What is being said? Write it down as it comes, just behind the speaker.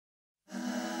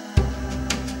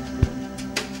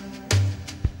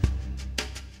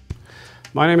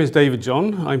My name is David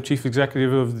John. I'm Chief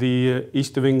Executive of the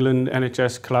East of England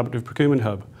NHS Collaborative Procurement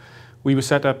Hub. We were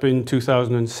set up in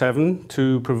 2007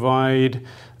 to provide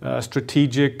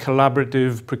strategic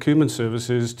collaborative procurement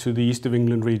services to the East of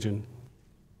England region.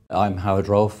 I'm Howard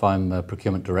Rolfe. I'm a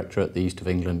Procurement Director at the East of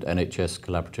England NHS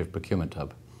Collaborative Procurement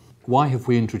Hub. Why have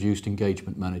we introduced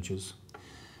engagement managers?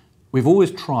 We've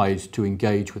always tried to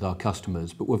engage with our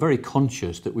customers, but we're very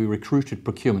conscious that we recruited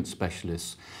procurement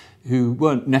specialists who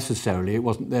weren't necessarily, it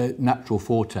wasn't their natural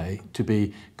forte to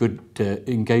be good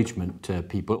engagement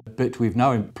people. But we've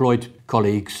now employed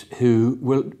colleagues who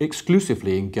will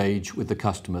exclusively engage with the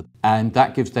customer, and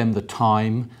that gives them the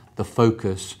time, the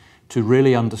focus to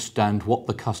really understand what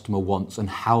the customer wants and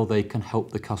how they can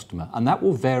help the customer. And that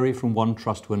will vary from one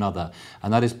trust to another,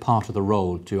 and that is part of the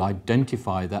role, to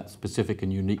identify that specific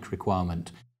and unique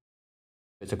requirement.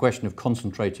 It's a question of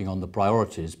concentrating on the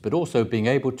priorities, but also being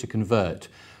able to convert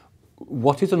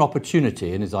what is an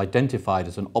opportunity and is identified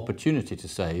as an opportunity to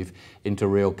save into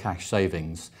real cash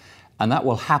savings. And that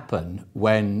will happen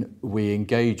when we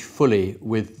engage fully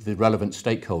with the relevant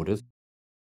stakeholders.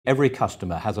 Every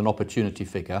customer has an opportunity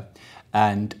figure,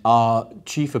 and our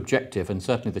chief objective, and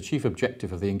certainly the chief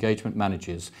objective of the engagement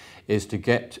managers, is to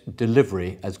get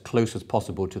delivery as close as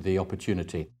possible to the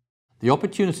opportunity. The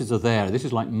opportunities are there. This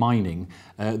is like mining.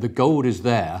 The gold is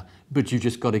there, but you've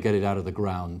just got to get it out of the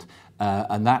ground.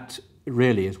 And that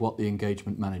really is what the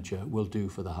engagement manager will do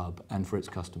for the hub and for its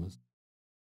customers.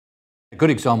 A good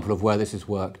example of where this has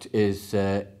worked is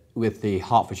with the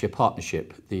Hertfordshire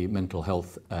Partnership, the mental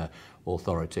health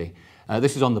authority.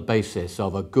 This is on the basis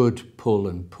of a good pull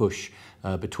and push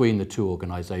between the two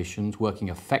organisations, working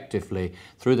effectively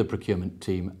through the procurement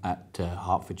team at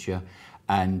Hertfordshire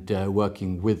and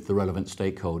working with the relevant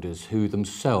stakeholders who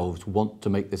themselves want to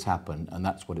make this happen, and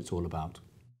that's what it's all about.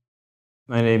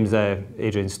 My name's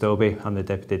Adrian Stobie. I'm the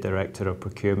Deputy Director of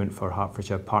Procurement for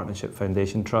Hertfordshire Partnership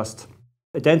Foundation Trust.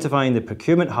 Identifying the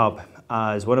Procurement Hub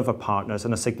as one of our partners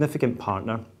and a significant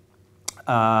partner,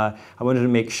 I wanted to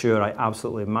make sure I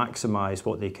absolutely maximise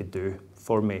what they could do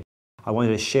for me. I wanted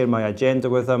to share my agenda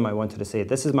with them. I wanted to say,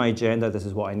 this is my agenda, this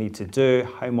is what I need to do,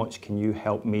 how much can you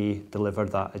help me deliver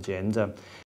that agenda?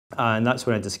 And that's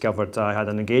when I discovered I had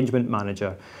an engagement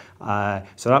manager.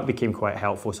 So that became quite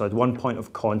helpful. So I had one point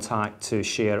of contact to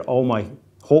share all my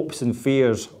hopes and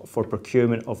fears for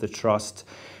procurement of the trust.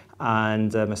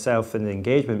 And myself and the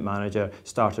engagement manager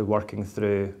started working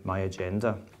through my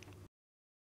agenda.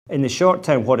 In the short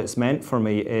term, what it's meant for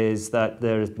me is that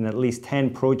there's been at least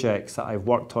 10 projects that I've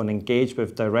worked on, engaged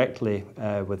with directly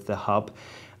with the hub.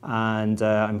 And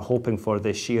I'm hoping for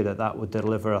this year that that would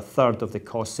deliver a third of the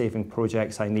cost-saving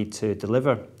projects I need to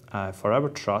deliver for our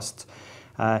trust.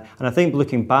 And I think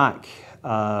looking back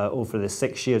over the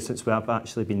 6 years since we have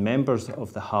actually been members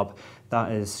of the hub,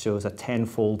 that shows a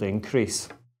tenfold increase.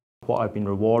 What I've been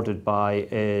rewarded by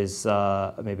is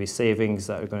maybe savings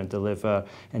that are going to deliver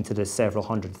into the several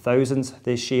hundred thousands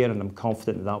this year, and I'm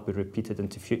confident that will be repeated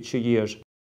into future years.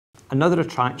 Another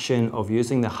attraction of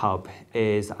using the hub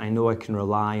is I know I can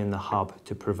rely on the hub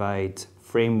to provide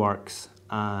frameworks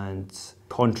and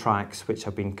contracts which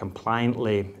have been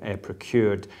compliantly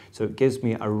procured, so it gives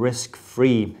me a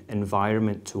risk-free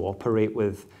environment to operate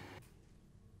with.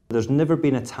 There's never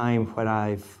been a time when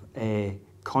I've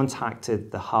contacted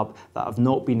the hub that I've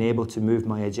not been able to move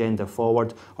my agenda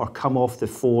forward or come off the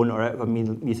phone or out of a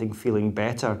meeting feeling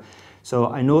better.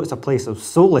 So I know it's a place of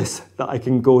solace that I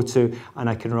can go to, and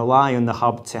I can rely on the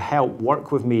hub to help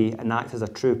work with me and act as a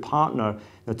true partner,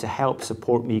 to help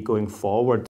support me going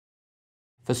forward.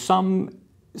 For some,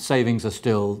 savings are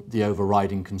still the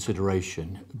overriding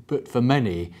consideration, but for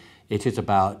many it is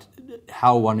about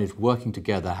how one is working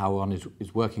together, how one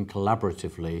is working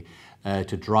collaboratively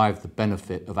to drive the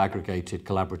benefit of aggregated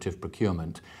collaborative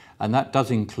procurement. And that does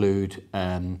include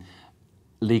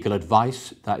legal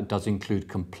advice, that does include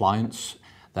compliance,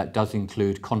 that does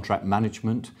include contract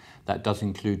management, that does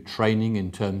include training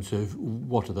in terms of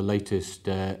what are the latest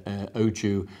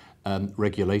OJU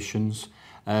regulations.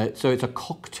 So it's a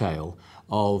cocktail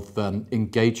of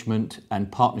engagement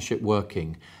and partnership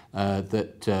working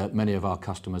that many of our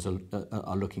customers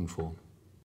are looking for.